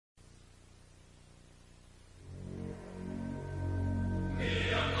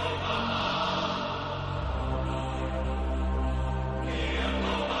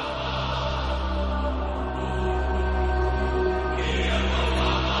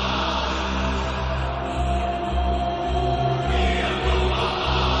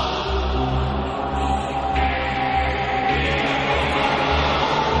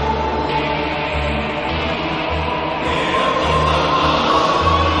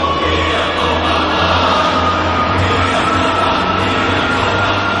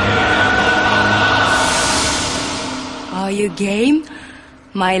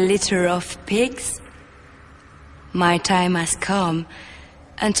my litter of pigs. My time has come,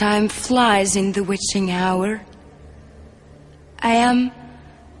 and time flies in the witching hour. I am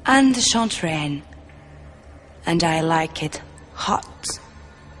Anne de Chantraine, and I like it hot,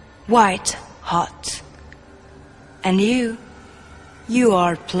 white hot. And you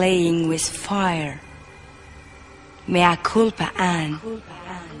are playing with fire. Mea culpa, Anne.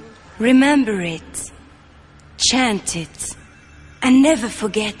 Remember it, chant it, and never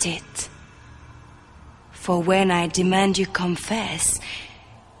forget it. For when I demand you confess,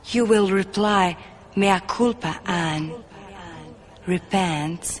 you will reply, Mea culpa, Anne.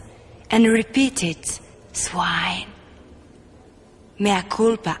 Repent, and repeat it, swine. Mea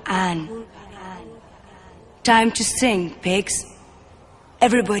culpa, Anne. Time to sing, pigs.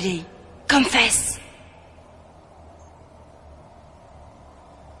 Everybody, confess.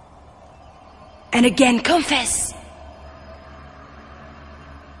 And again, confess.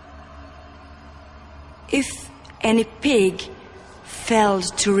 If any pig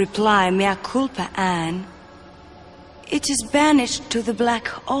failed to reply, Mea culpa, Anne, it is banished to the black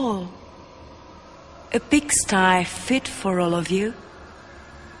hole. A pigsty fit for all of you.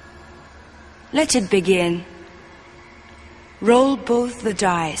 Let it begin. Roll both the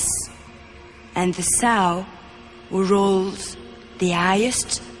dice, and the sow who rolls the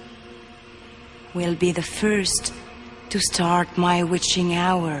highest will be the first to start my witching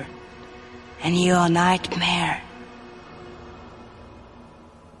hour and your nightmare.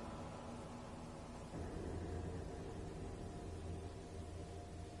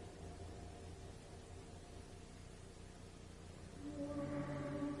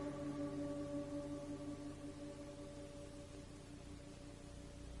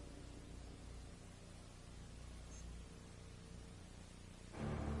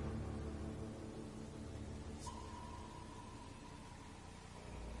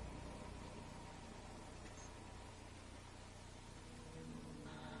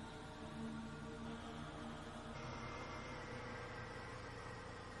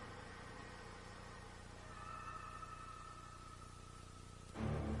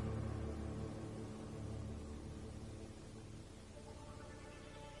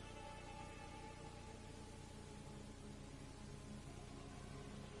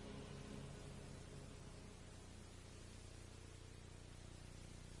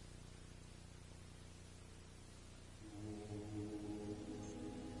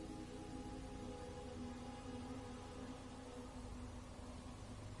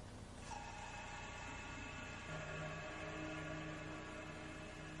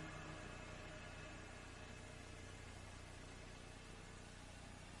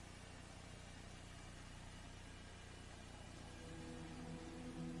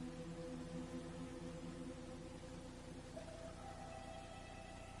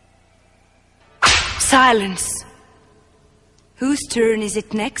 Silence! Whose turn is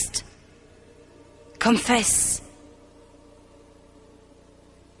it next? Confess.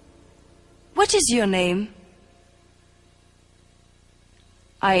 What is your name?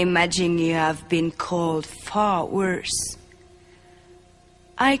 I imagine you have been called far worse.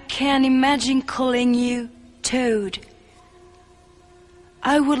 I can imagine calling you Toad.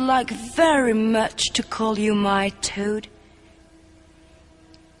 I would like very much to call you my Toad.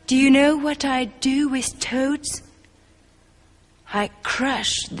 Do you know what I do with toads? I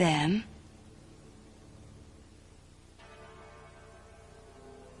crush them.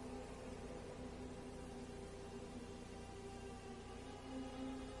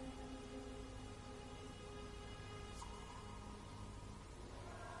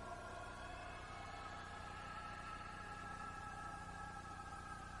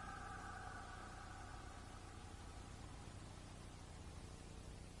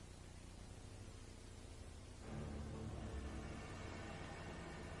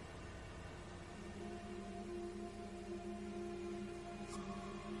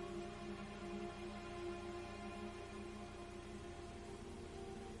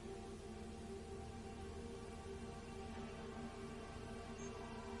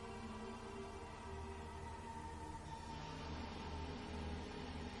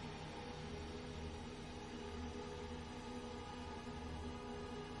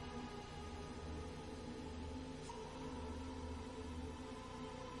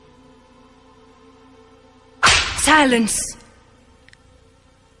 Silence!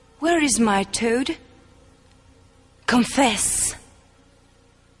 Where is my Toad? Confess.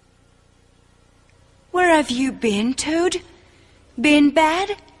 Where have you been, Toad? Been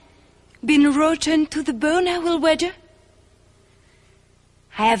bad? Been rotten to the bone, I will wager?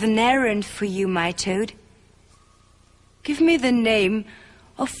 I have an errand for you, my Toad. Give me the name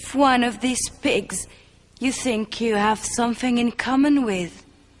of one of these pigs you think you have something in common with.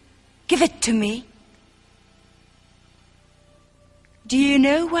 Give it to me. Do you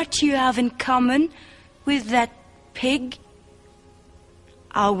know what you have in common with that pig?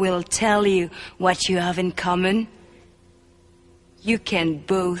 I will tell you what you have in common. You can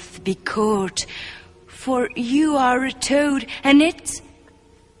both be caught, for you are a toad, and it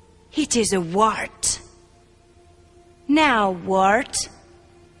is a wart. Now, wart,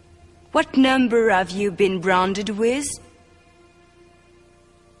 what number have you been branded with?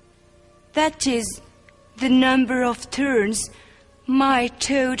 That is the number of turns my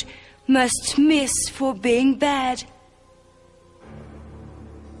toad must miss for being bad.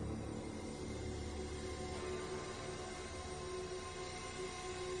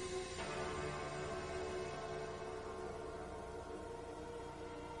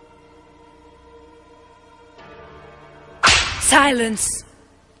 Silence!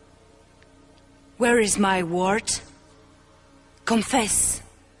 Where is my wart? Confess.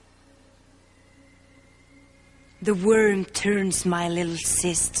 The worm turns my little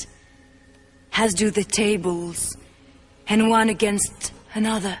cyst, as do the tables, and one against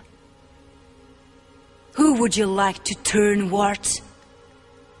another. Who would you like to turn, wart?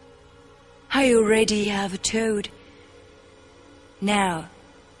 I already have a toad. Now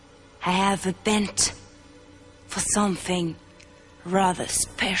I have a bent for something rather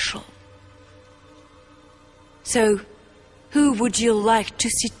special. So, who would you like to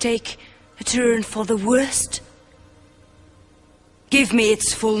see take a turn for the worst? Give me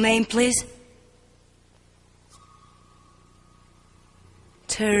its full name, please.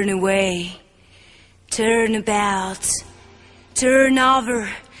 Turn away, turn about, turn over,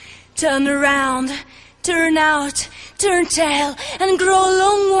 turn around, turn out, turn tail, and grow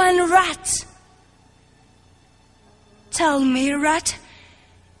long one, rat. Tell me, rat,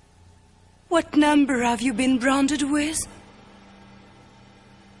 what number have you been branded with?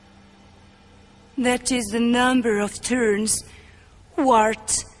 That is the number of turns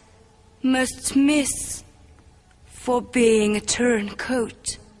wart must miss for being a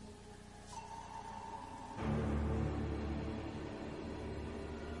turncoat.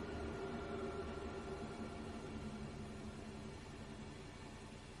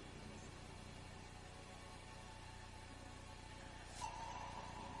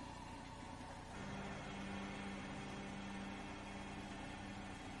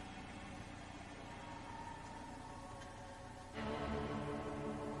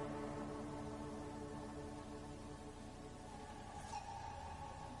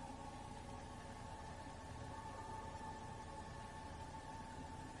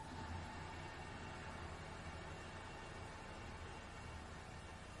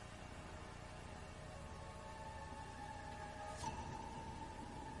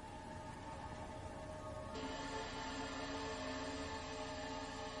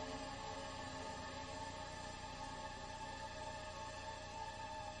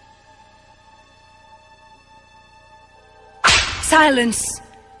 Silence!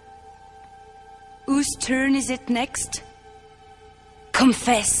 Whose turn is it next?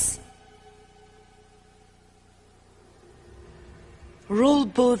 Confess! Roll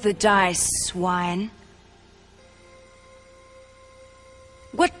both the dice, swine.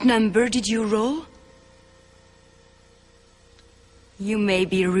 What number did you roll? You may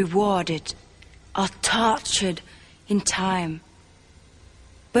be rewarded or tortured in time,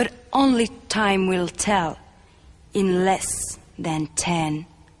 but only time will tell in less than 10.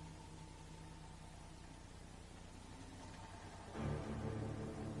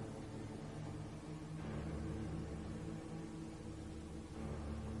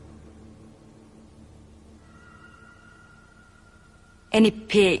 Any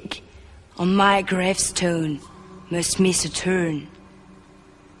pig on my gravestone must miss a turn.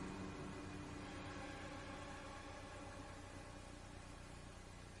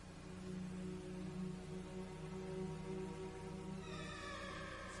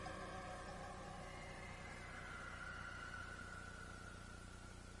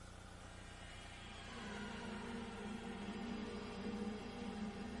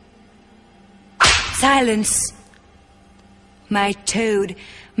 Silence! My toad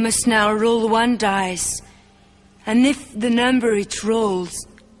must now roll one dice, and if the number it rolls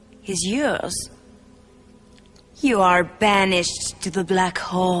is yours, you are banished to the black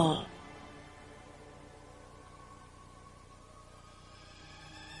hole.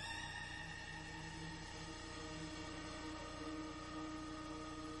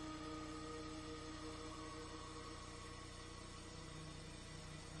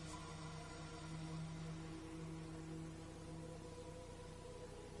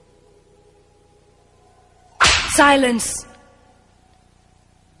 Silence!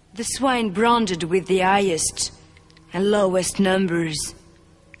 The swine branded with the highest and lowest numbers.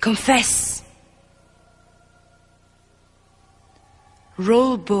 Confess!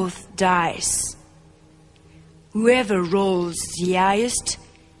 Roll both dice. Whoever rolls the highest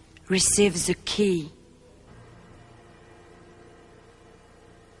receives a key.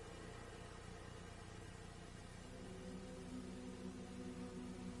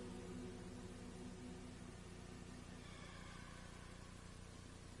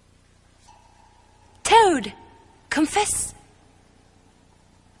 Toad, confess.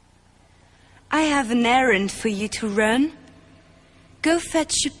 I have an errand for you to run. Go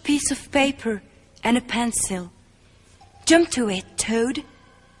fetch a piece of paper and a pencil. Jump to it, Toad.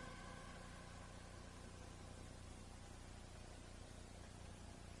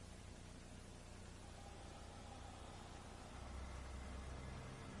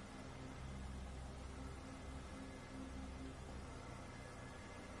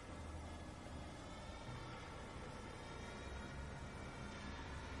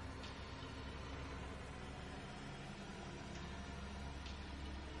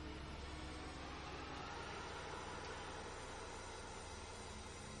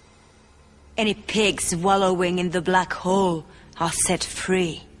 Any pigs wallowing in the black hole are set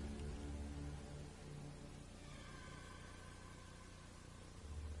free.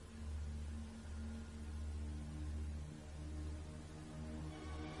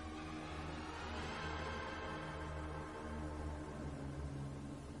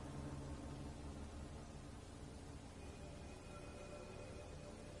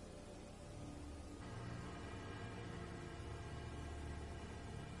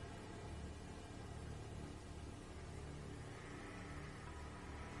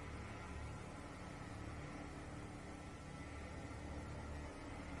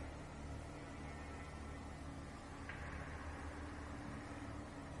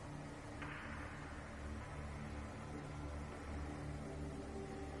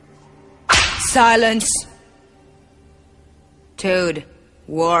 Silence! Toad,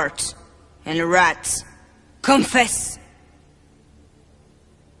 wart, and rat, confess!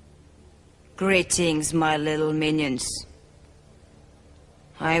 Greetings, my little minions.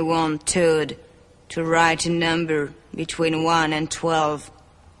 I want Toad to write a number between 1 and 12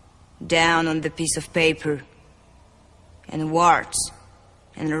 down on the piece of paper. And wart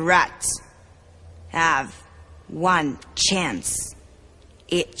and rat have one chance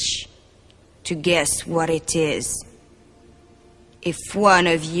each to guess what it is. If one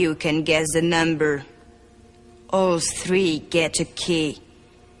of you can guess the number, all three get a key,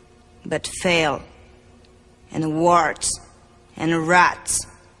 but fail, and wart and rat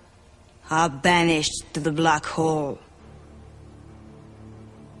are banished to the black hole.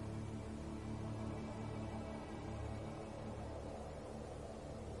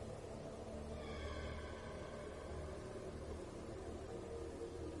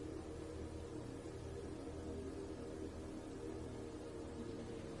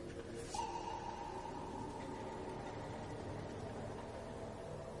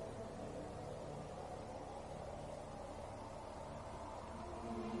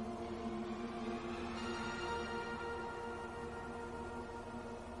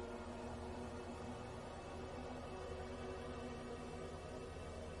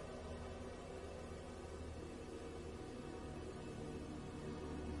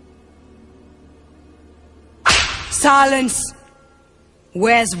 Silence!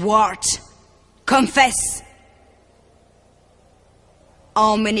 Where's Wart? Confess!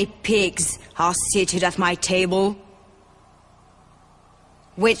 How many pigs are seated at my table?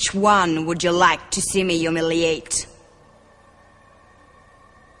 Which one would you like to see me humiliate?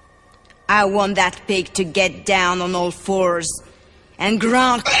 I want that pig to get down on all fours and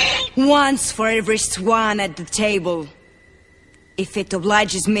grunt once for every swan at the table. If it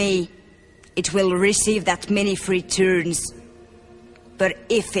obliges me, it will receive that many free turns. But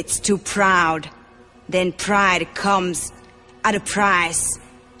if it's too proud, then pride comes at a price,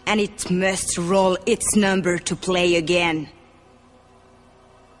 and it must roll its number to play again.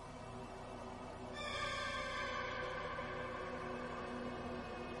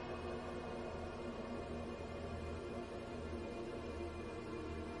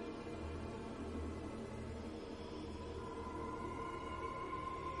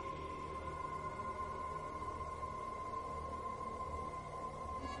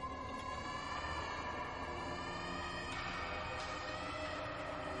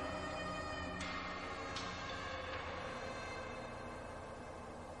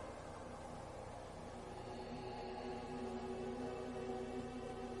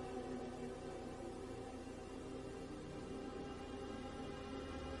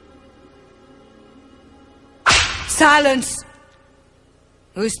 Silence!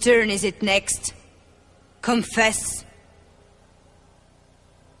 Whose turn is it next? Confess.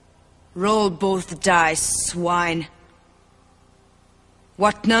 Roll both dice, swine.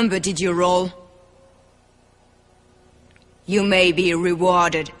 What number did you roll? You may be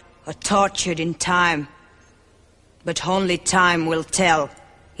rewarded or tortured in time, but only time will tell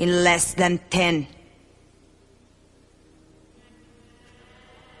in less than 10.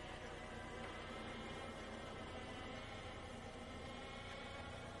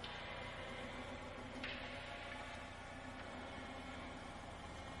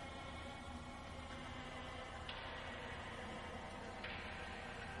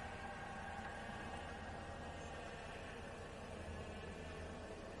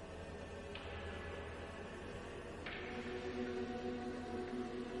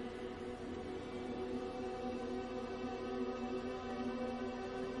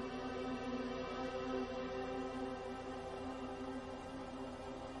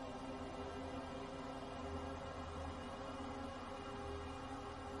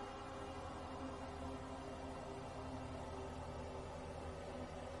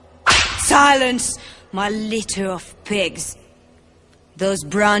 Silence, my litter of pigs. Those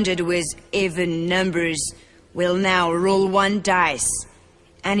branded with even numbers will now roll one dice,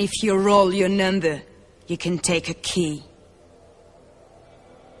 and if you roll your number, you can take a key.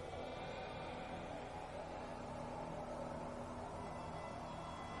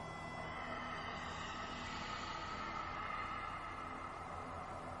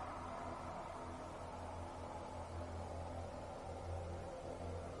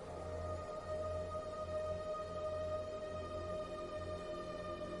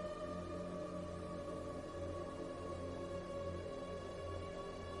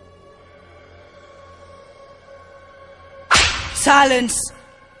 Silence,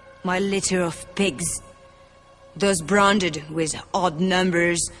 my litter of pigs. Those branded with odd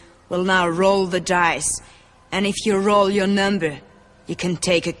numbers will now roll the dice, and if you roll your number, you can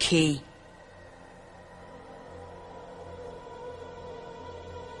take a key.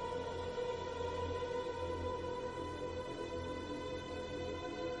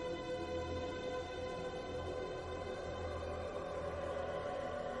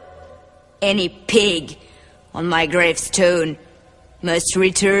 Any pig on my gravestone must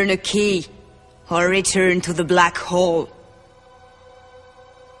return a key, or return to the black hole.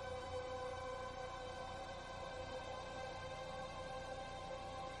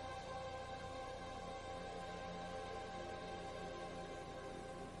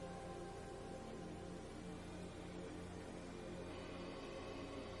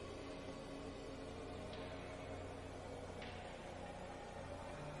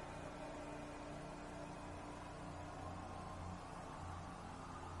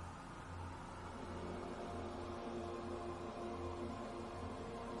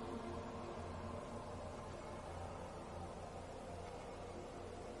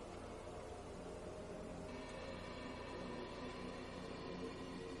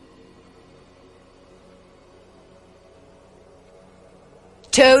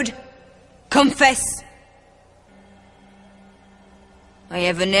 Toad, confess! I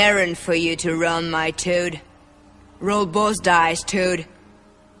have an errand for you to run, my Toad. Roll both dice, Toad.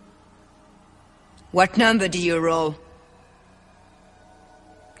 What number do you roll?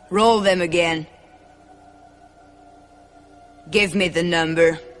 Roll them again. Give me the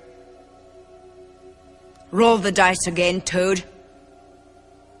number. Roll the dice again, Toad.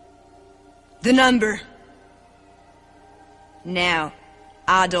 The number. Now,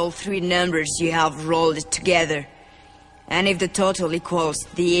 add all three numbers you have rolled together, and if the total equals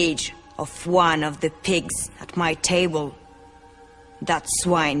the age of one of the pigs at my table, that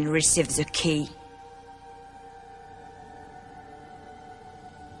swine receives a key.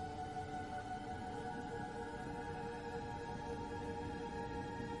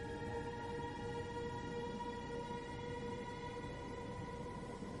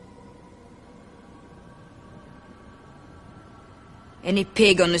 Any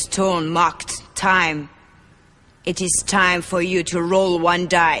pig on a stone marked time. It is time for you to roll one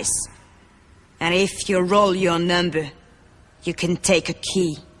dice. And if you roll your number, you can take a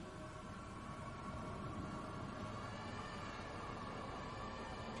key.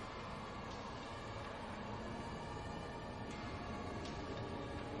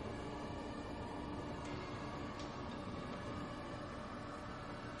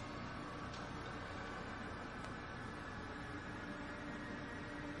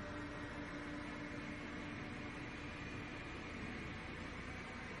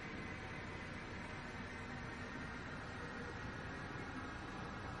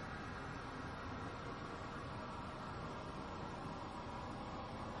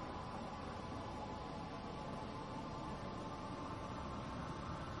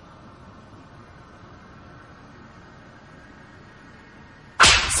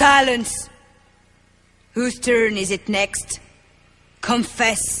 Silence! Whose turn is it next?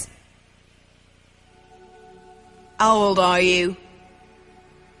 Confess. How old are you?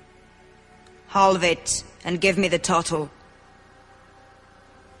 Halve it and give me the total.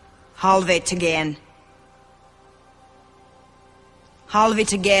 Halve it again. Halve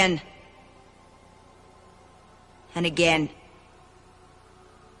it again. And again.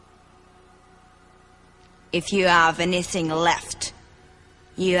 If you have anything left,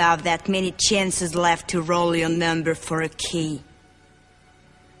 you have that many chances left to roll your number for a key.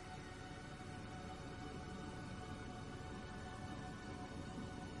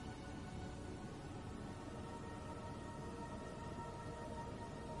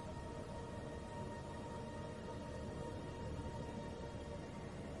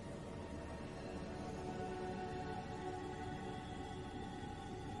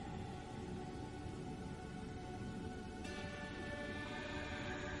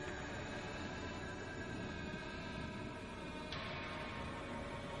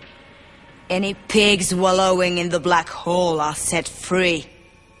 Any pigs wallowing in the black hole are set free.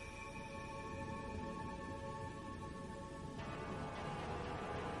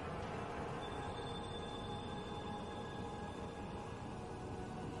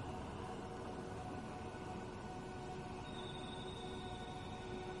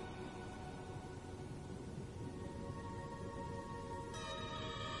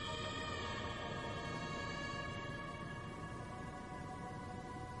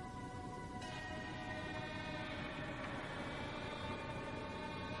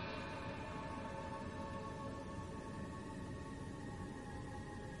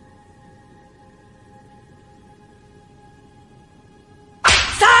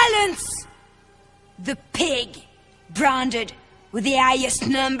 Silence! The pig, branded with the highest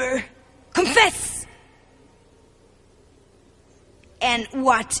number. Confess! And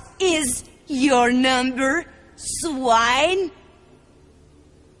what is your number, swine?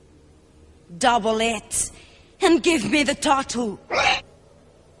 Double it, and give me the total.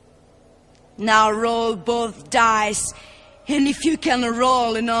 Now roll both dice, and if you can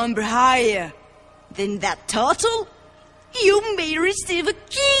roll a number higher than that total, you may receive a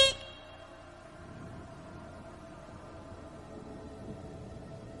key.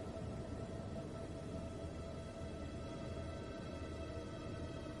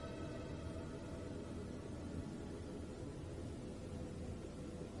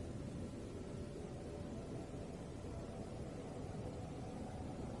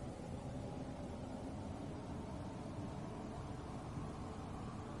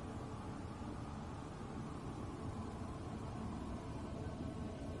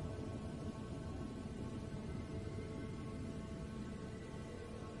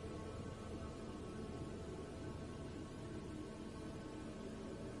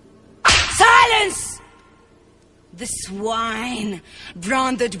 Silence! The swine,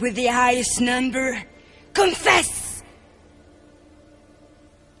 branded with the highest number. Confess!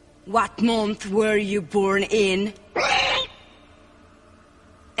 What month were you born in?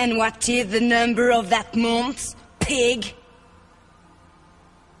 And what is the number of that month, pig?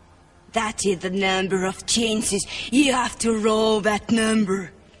 That is the number of chances you have to roll that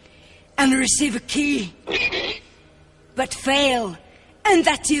number and receive a key. But fail, and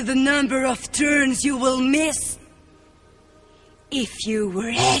that is the number of turns you will miss. If you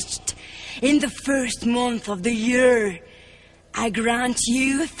were hatched in the first month of the year, I grant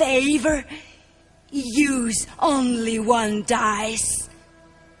you a favor. Use only one dice.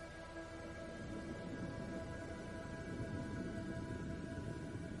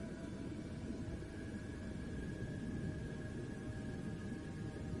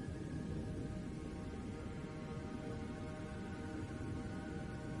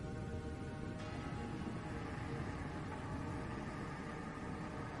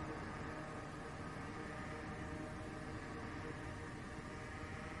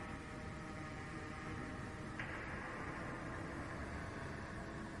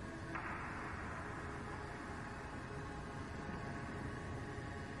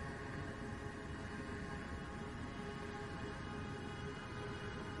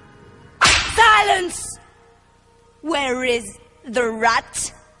 Silence! Where is the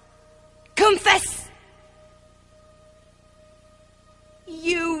rat? Confess!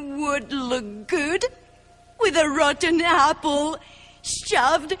 You would look good with a rotten apple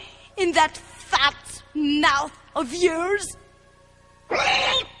shoved in that fat mouth of yours.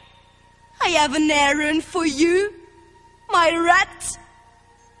 I have an errand for you, my rat.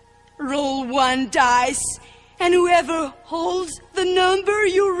 Roll one dice, and whoever holds the number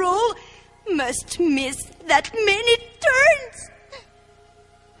you roll must miss that many turns.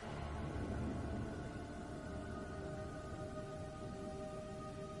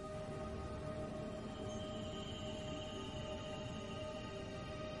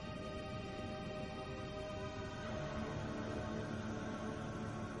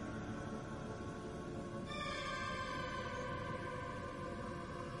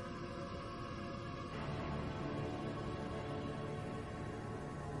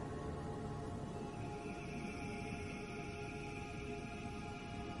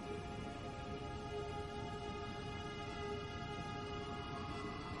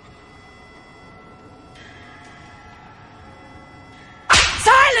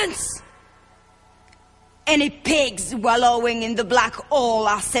 Any pigs wallowing in the black hole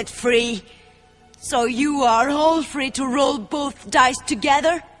are set free. So you are all free to roll both dice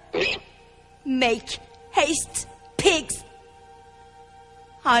together. Make haste, pigs.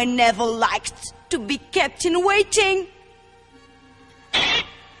 I never liked to be kept in waiting.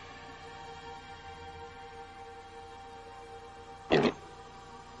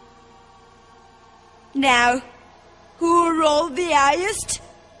 Now, who rolled the highest?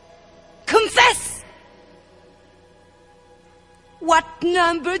 Confess! What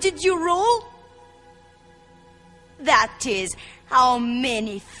number did you roll? That is how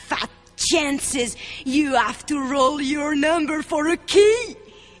many fat chances you have to roll your number for a key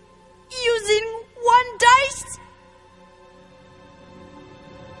using one dice.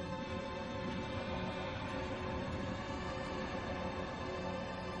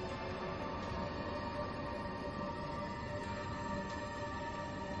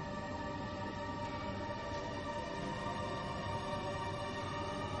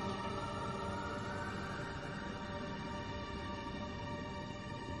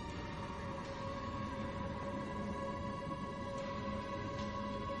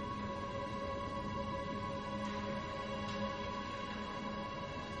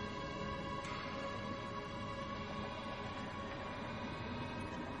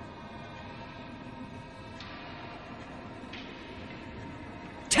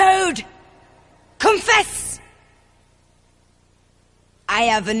 Toad! Confess! I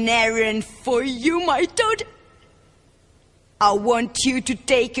have an errand for you, my Toad. I want you to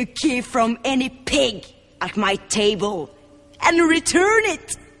take a key from any pig at my table and return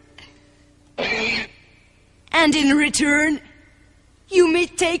it. And in return, you may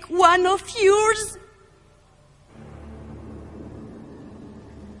take one of yours.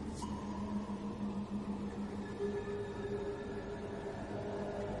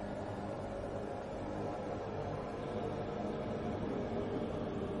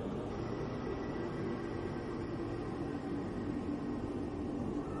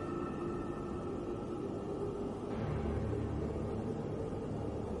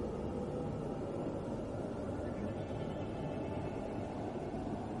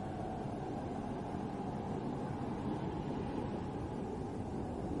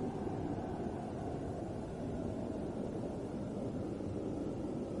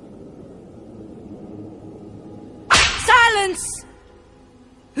 Silence!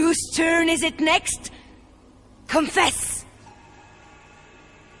 Whose turn is it next? Confess!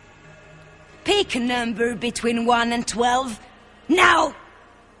 Pick a number between 1 and 12. Now!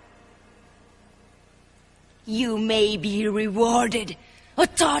 You may be rewarded or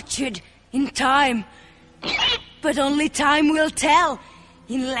tortured in time, but only time will tell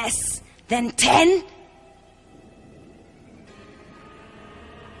in less than 10.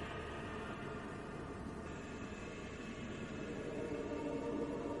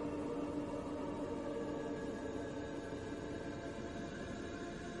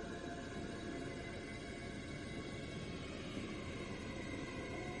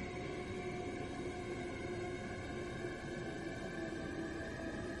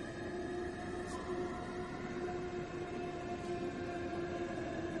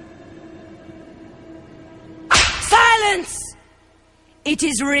 Silence! It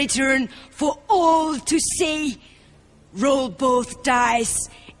is written for all to see. Roll both dice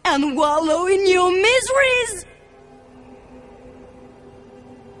and wallow in your miseries.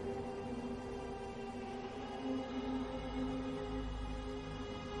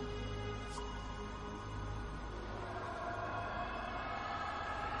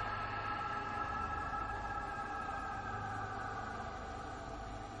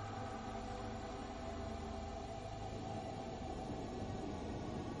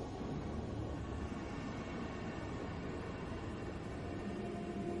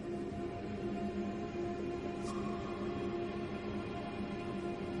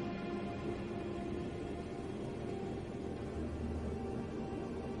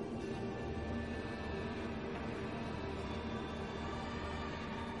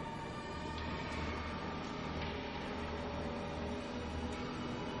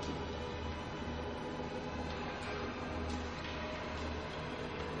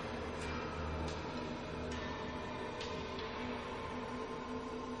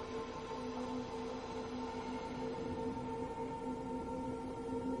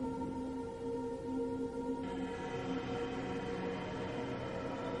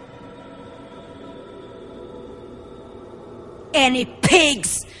 Any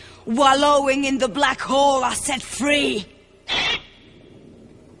pigs wallowing in the black hole are set free.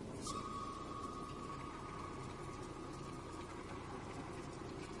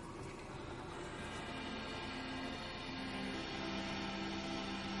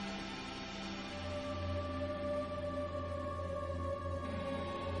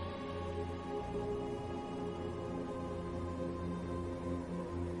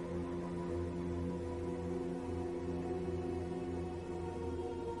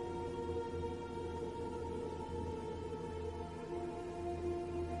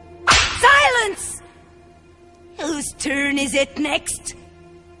 Silence! Whose turn is it next?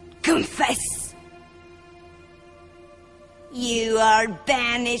 Confess! You are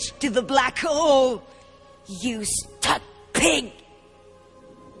banished to the black hole, you stuck pig!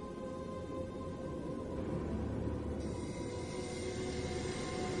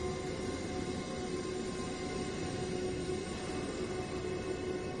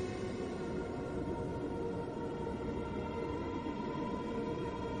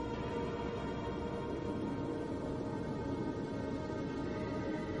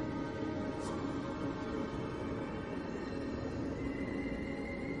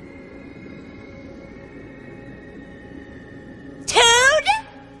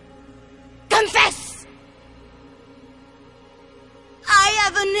 Confess! I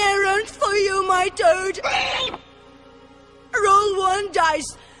have an errand for you, my toad. Roll 1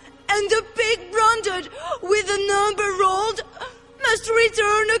 dice, and the pig branded with the number rolled must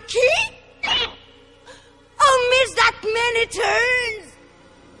return a key. Oh, miss that many turns!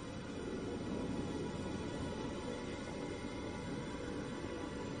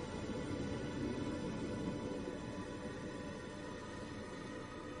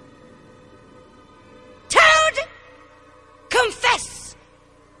 Confess!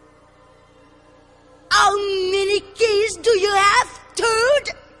 How many keys do you have, Toad?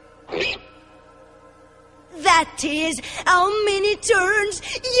 That is how many turns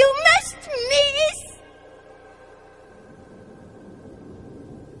you must miss!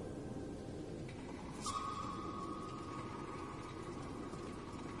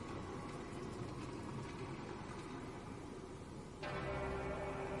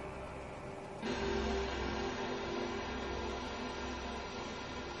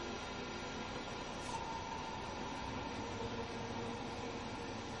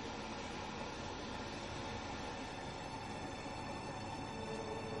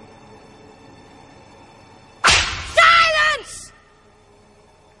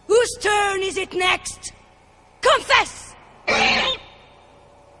 Whose turn is it next? Confess!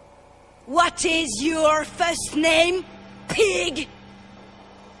 What is your first name, pig?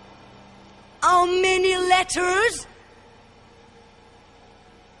 How many letters?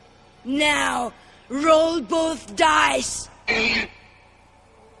 Now, roll both dice.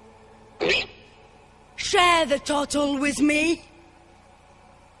 Share the total with me.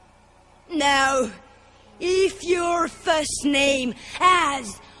 Now, if your first name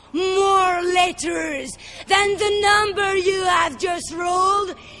has more letters than the number you have just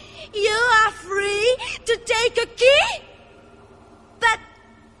rolled, you are free to take a key. But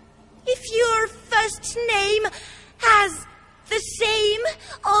if your first name has the same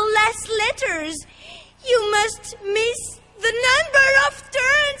or less letters, you must miss the number of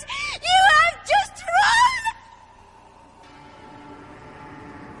turns you have just rolled.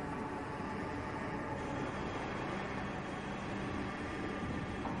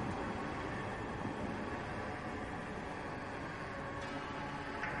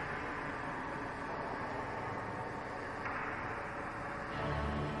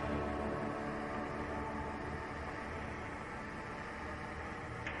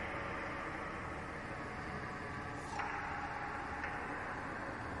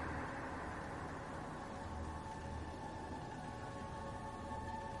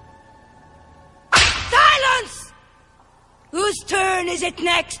 Whose turn is it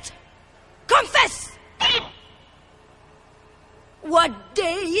next? Confess! What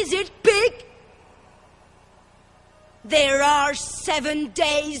day is it, pig? There are 7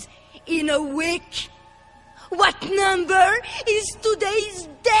 days in a week. What number is today's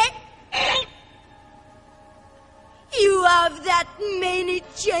day? You have that many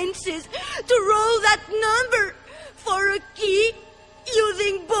chances to roll that number for a key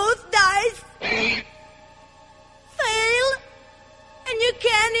using both dice. Fail, and you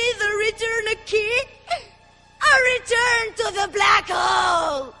can either return a key or return to the black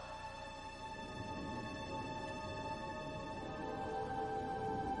hole.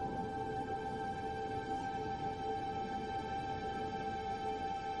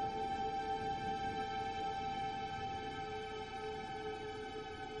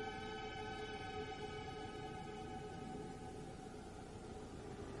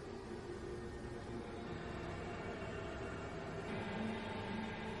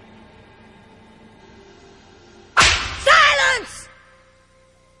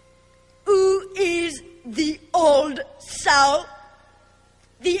 The old sow,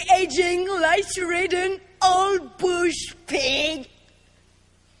 the aging, lice-ridden old bush pig.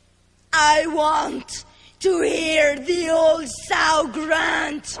 I want to hear the old sow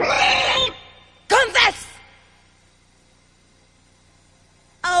grunt. Confess!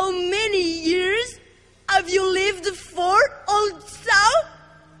 How many years have you lived for, old sow?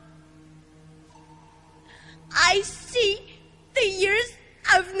 I see the years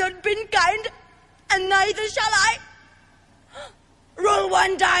have not been kind, and neither shall I. Roll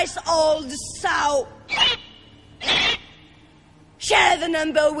one dice, old sow. Share the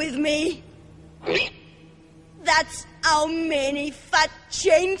number with me. That's how many fat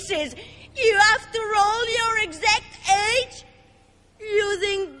chances you have to roll your exact age,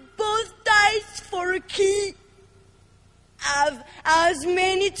 using both dice for a key. Have as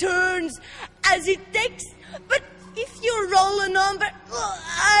many turns as it takes, but if you roll a number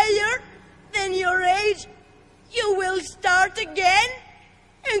higher than your age, you will start again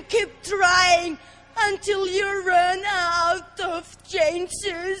and keep trying until you run out of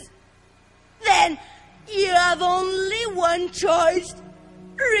chances. Then you have only one choice: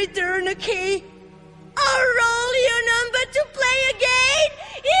 return a key or roll your number to play again.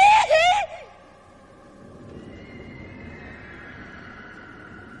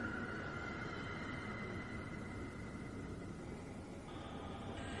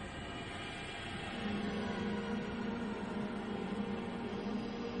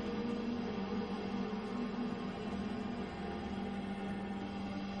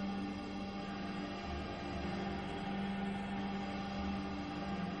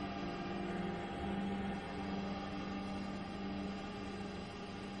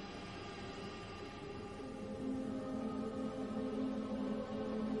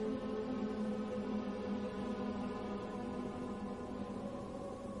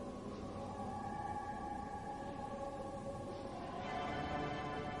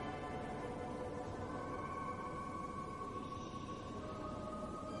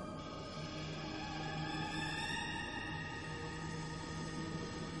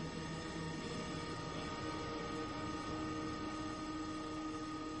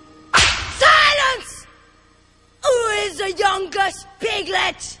 The youngest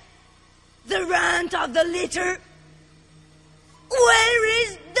piglet, the runt of the litter. Where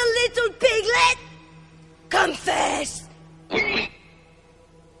is the little piglet? Confess.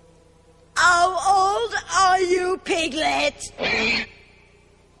 How old are you, piglet?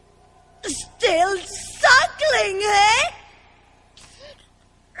 Still suckling, eh?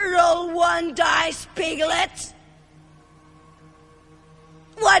 Roll one dice, piglet.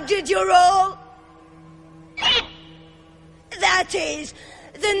 What did you roll? That is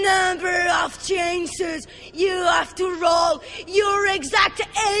the number of chances you have to roll your exact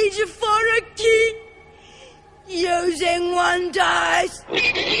age for a key. Using one dice.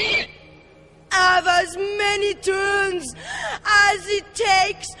 Have as many turns as it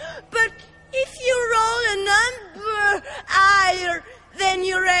takes, but if you roll a number higher than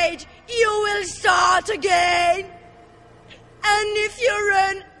your age, you will start again. And if you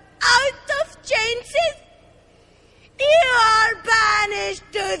run out of chances, you are banished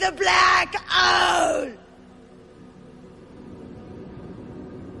to the black hole.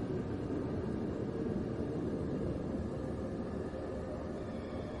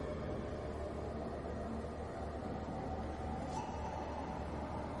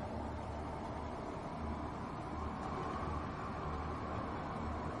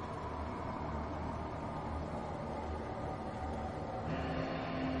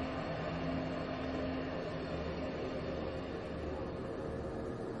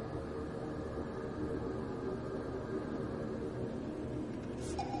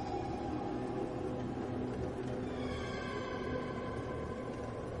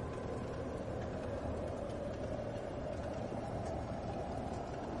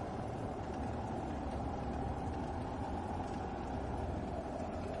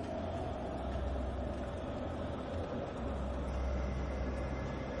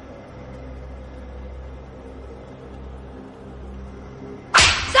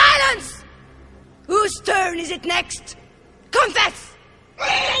 Whose turn is it next? Confess!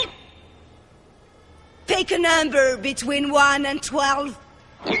 Pick a number between 1 and 12.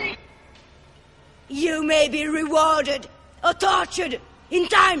 You may be rewarded or tortured in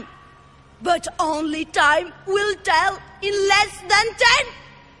time, but only time will tell in less than 10.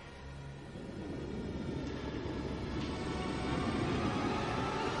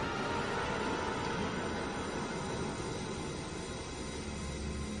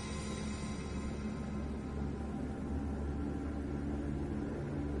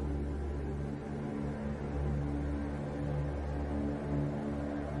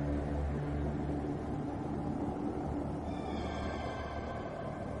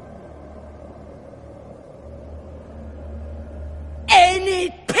 Any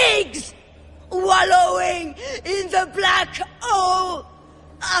pigs wallowing in the black hole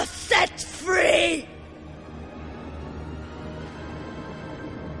are set free.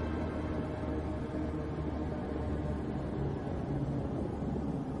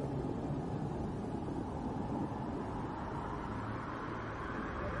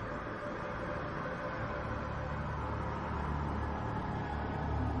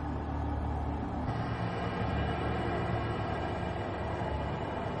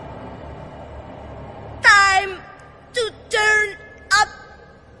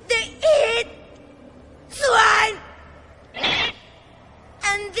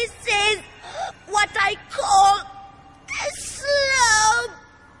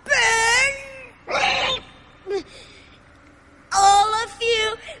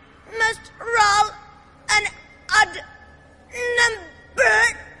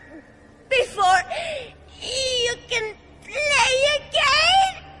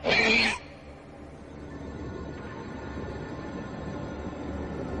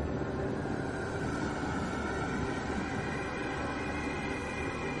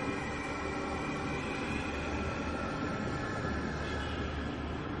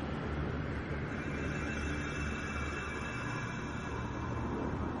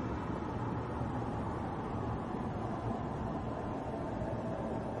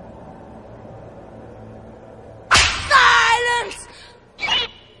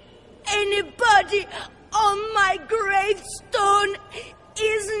 body on my gravestone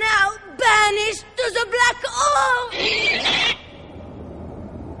is now banished to the black hole.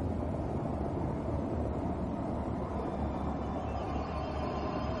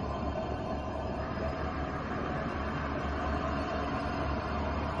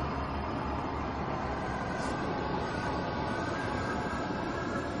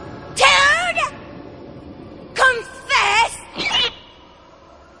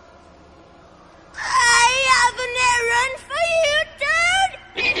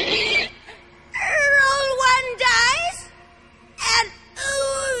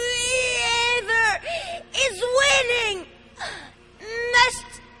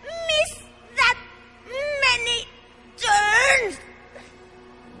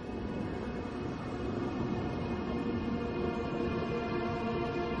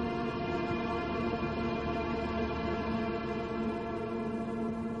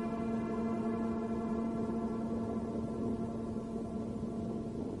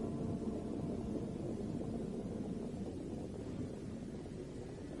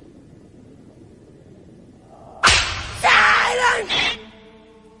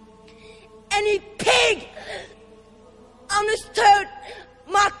 Any pig on the stone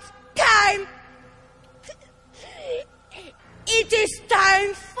marks time. It is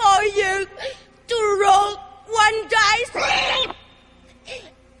time for you to roll one dice.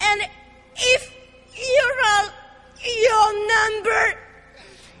 And if you roll your number,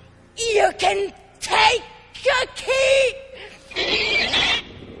 you can take a key.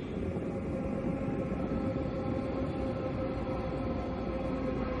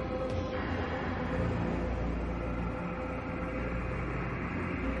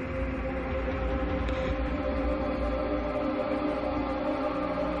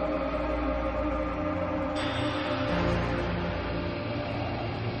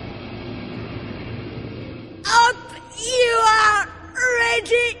 You are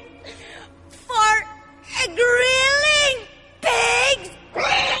ready for a grilling, pigs?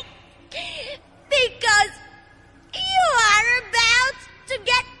 Because you are about to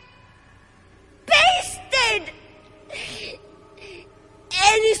get basted.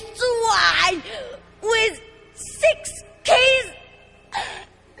 Any swine with 6 keys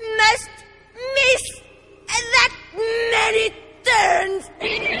must miss that many turns.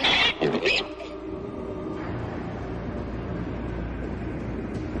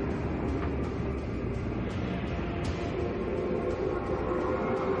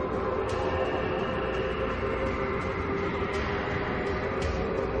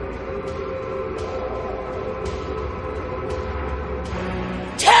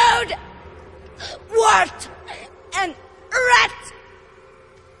 Wart and rat,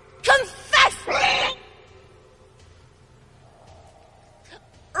 confess!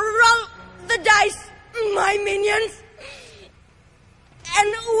 Roll the dice, my minions,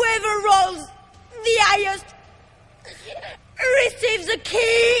 and whoever rolls the highest receives a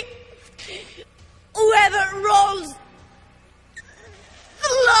key. Whoever rolls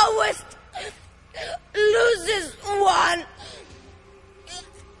the lowest loses one.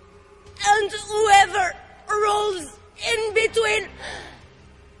 And whoever rolls in between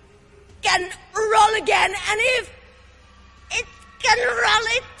can roll again. And if it can roll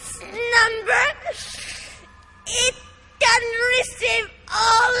its number, it can receive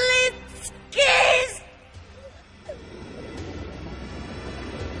all its keys.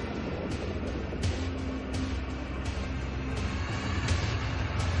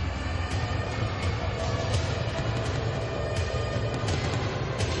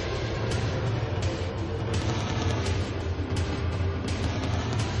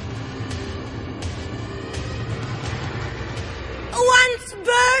 Once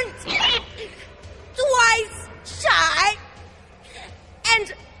burnt, twice shy,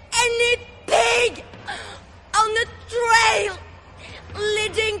 and any pig on the trail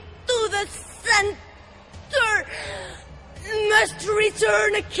leading to the center must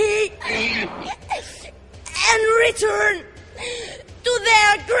return a key and return to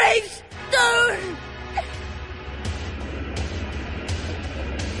their gravestone.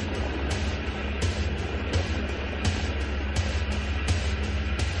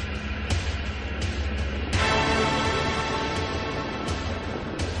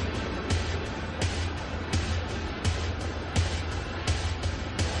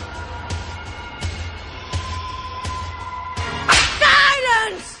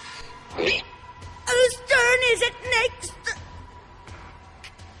 Whose turn is it next?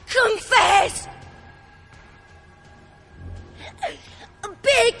 Confess!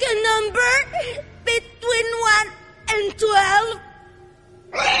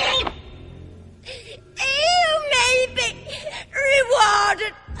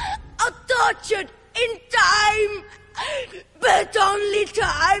 captured in time. But only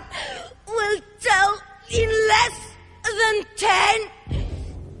time will tell in less than 10.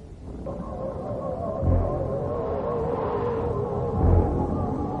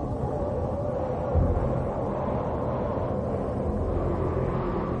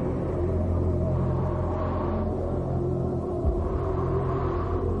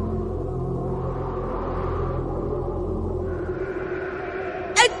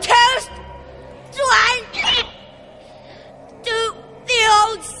 A toast to Anne, to the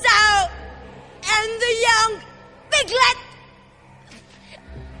old sow and the young piglet.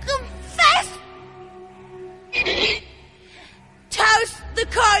 Confess. Toss the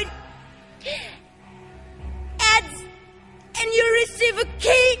coin. Heads, and you receive a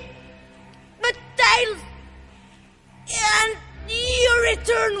key. But tails, and you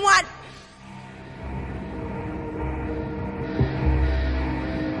return one.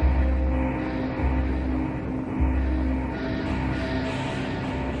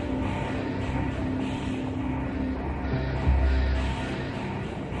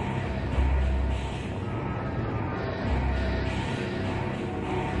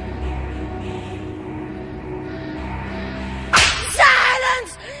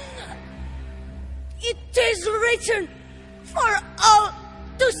 It is written for all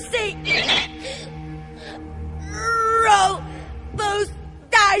to see. Roll both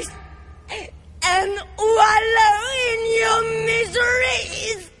dice and wallow in your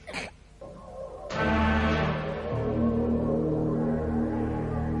miseries.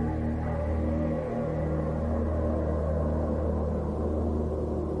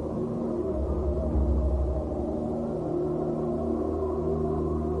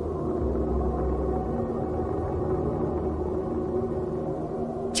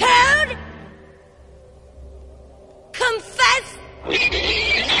 Toad, confess.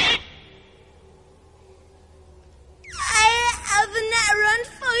 I have an errand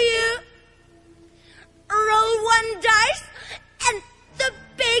for you. Roll one dice, and the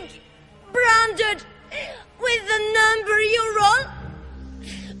pig branded with the number you roll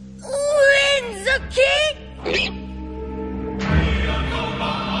wins a key.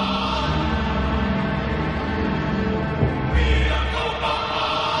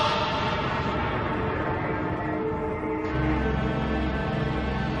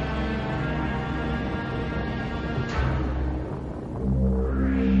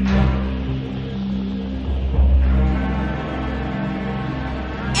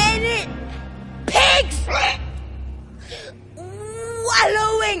 Any pigs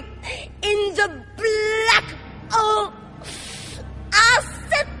wallowing in the black hole are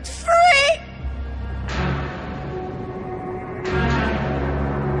set free.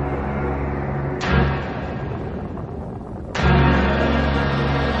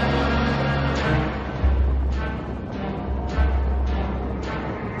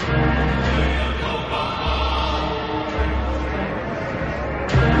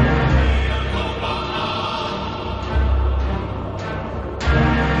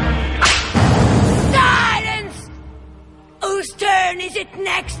 Silence! Whose turn is it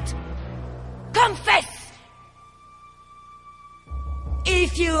next? Confess!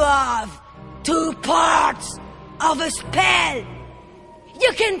 If you have 2 parts of a spell,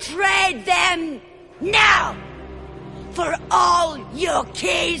 you can trade them now for all your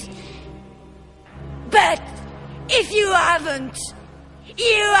keys. But if you haven't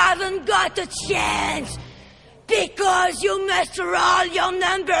got a chance, because you must roll your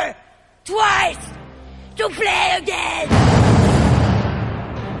number twice to play again.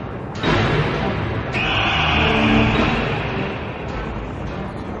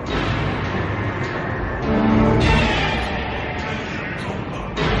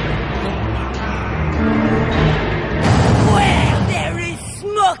 Where there is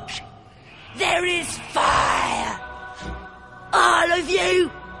smoke, there is fire. All of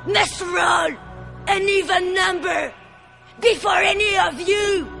you must roll an even number before any of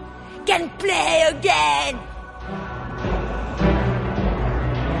you can play again.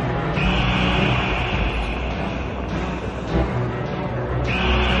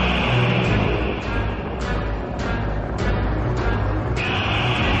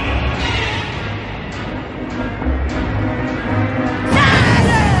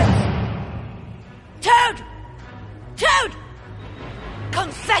 Silence! Toad! Toad!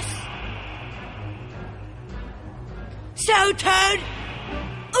 Confess! So, Toad,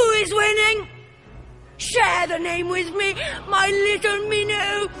 who is winning? Share the name with me, my little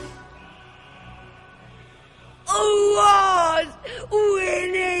minnow. Who was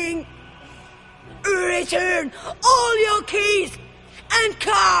winning? Return all your keys and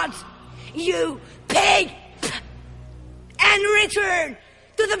cards you pig! And return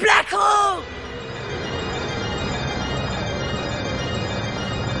to the black hole!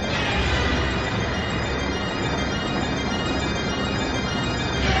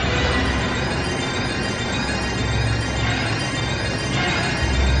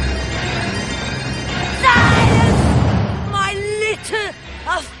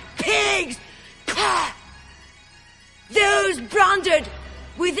 Of pigs! Those branded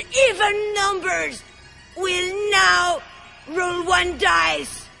with even numbers will now roll one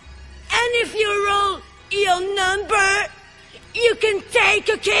dice. And if you roll your number, you can take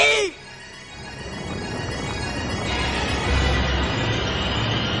a key.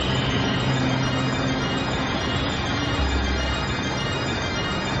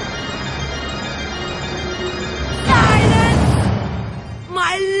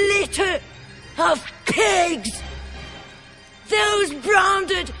 My litter of pigs! Those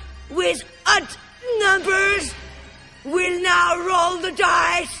branded with odd numbers will now roll the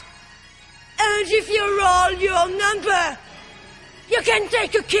dice. And if you roll your number, you can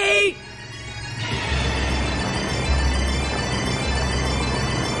take a key.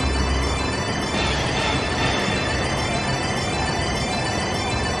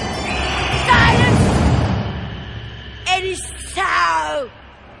 Any sow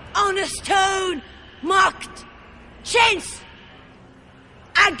on a stone marked chance,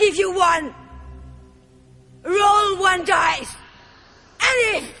 I'll give you one. Roll one dice,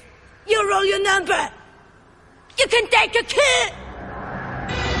 and if you roll your number, you can take a key.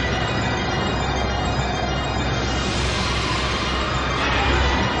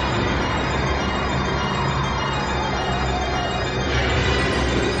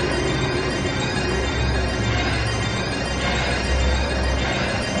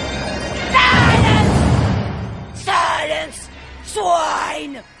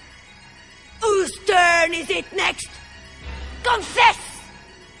 Swine! Whose turn is it next? Confess!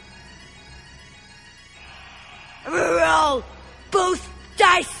 Roll both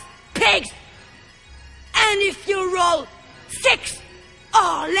dice, pigs! And if you roll 6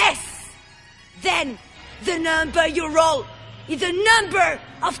 or less, then the number you roll is the number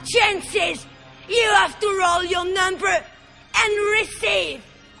of chances you have to roll your number and receive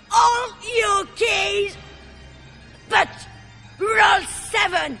all your keys. But roll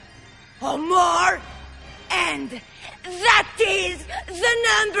 7 or more, and that is the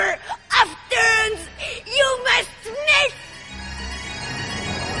number of turns you must miss.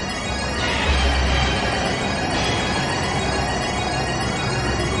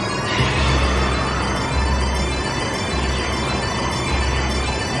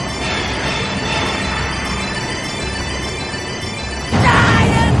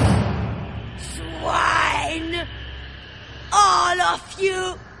 All of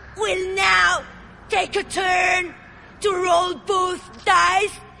you will now take a turn to roll both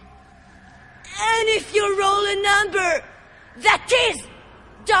dice. And if you roll a number that is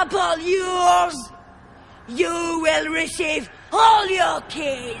double yours, you will receive all your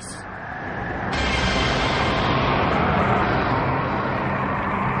keys.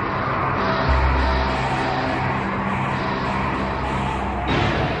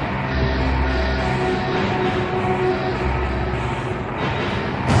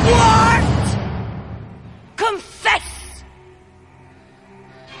 Confess!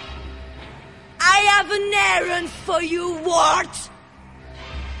 I have an errand for you, Wart.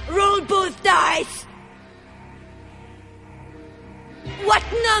 Roll both dice. What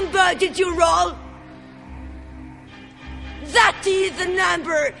number did you roll? That is the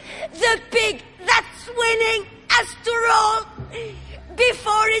number the pig that's winning has to roll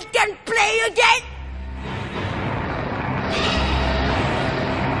before it can play again.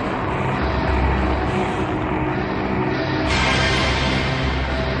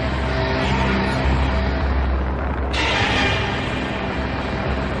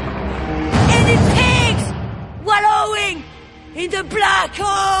 Wallowing in the black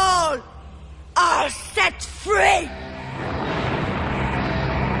hole are set free.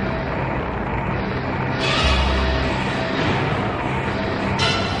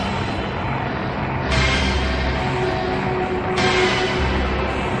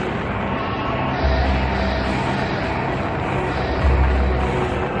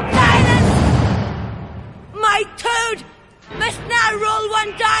 Silence! My toad must now roll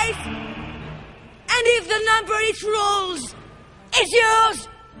one dice. And if the number it rolls is yours,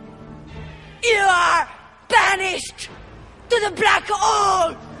 you are banished to the black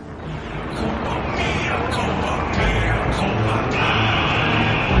hole.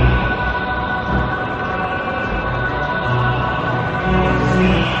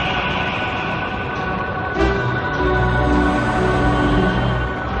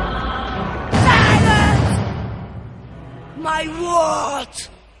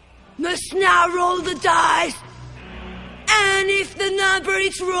 must now roll the dice. And if the number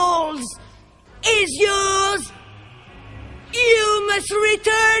it rolls is yours, you must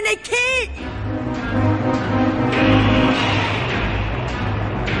return a key.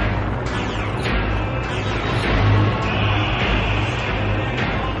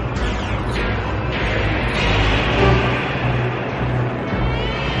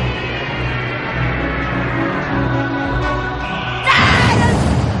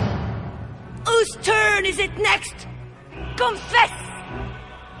 Whose turn is it next? Confess!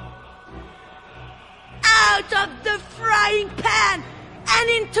 Out of the frying pan and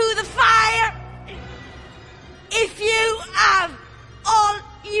into the fire! If you have all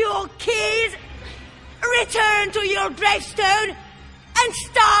your keys, return to your gravestone and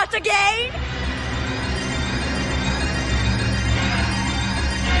start again!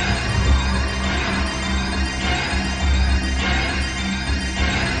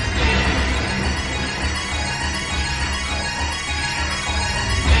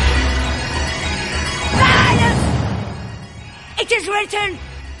 It is written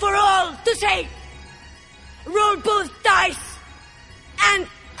for all to say, roll both dice and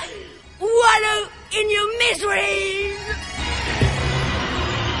wallow in your miseries.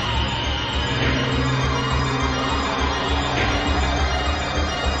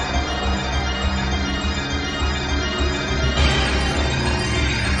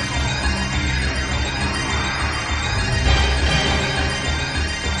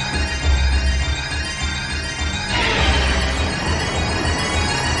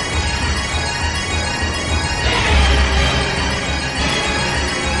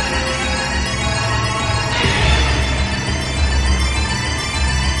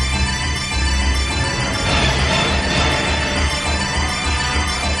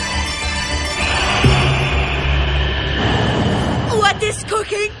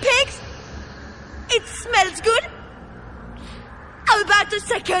 Cooking, pigs? It smells good. How about a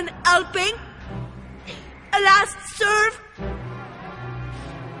second helping? A last serve?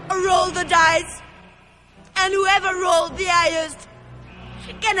 Roll the dice, and whoever rolled the highest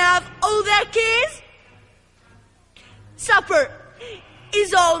can have all their keys. Supper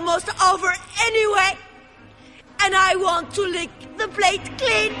is almost over anyway, and I want to lick the plate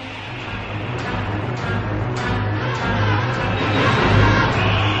clean.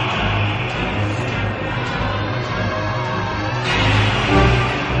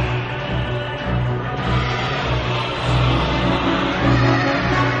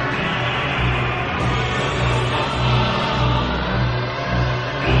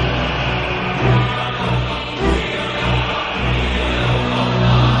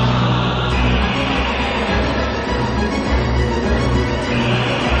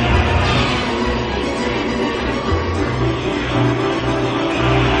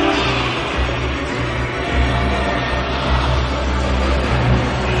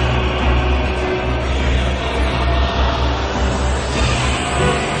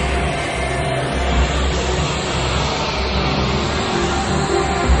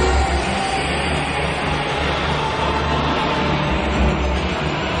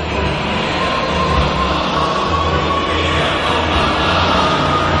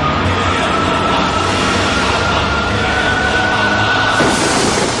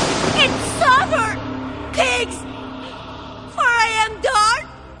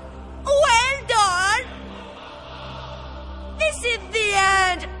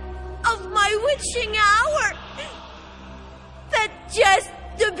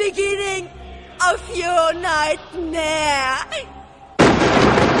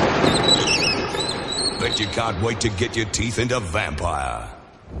 Bet you can't wait to get your teeth into Vampire.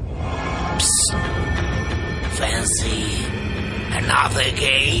 Psst. Fancy another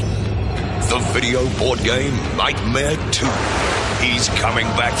game? The video board game Nightmare 2. He's coming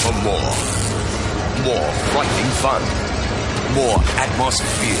back for more. More frightening fun. More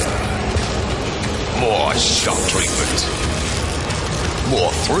Atmosfear. More shock treatment.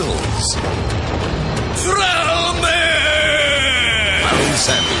 More thrills. Thrill me! Alan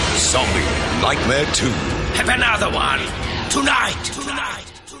Sanders' Zombie Nightmare 2. Have another one. Tonight.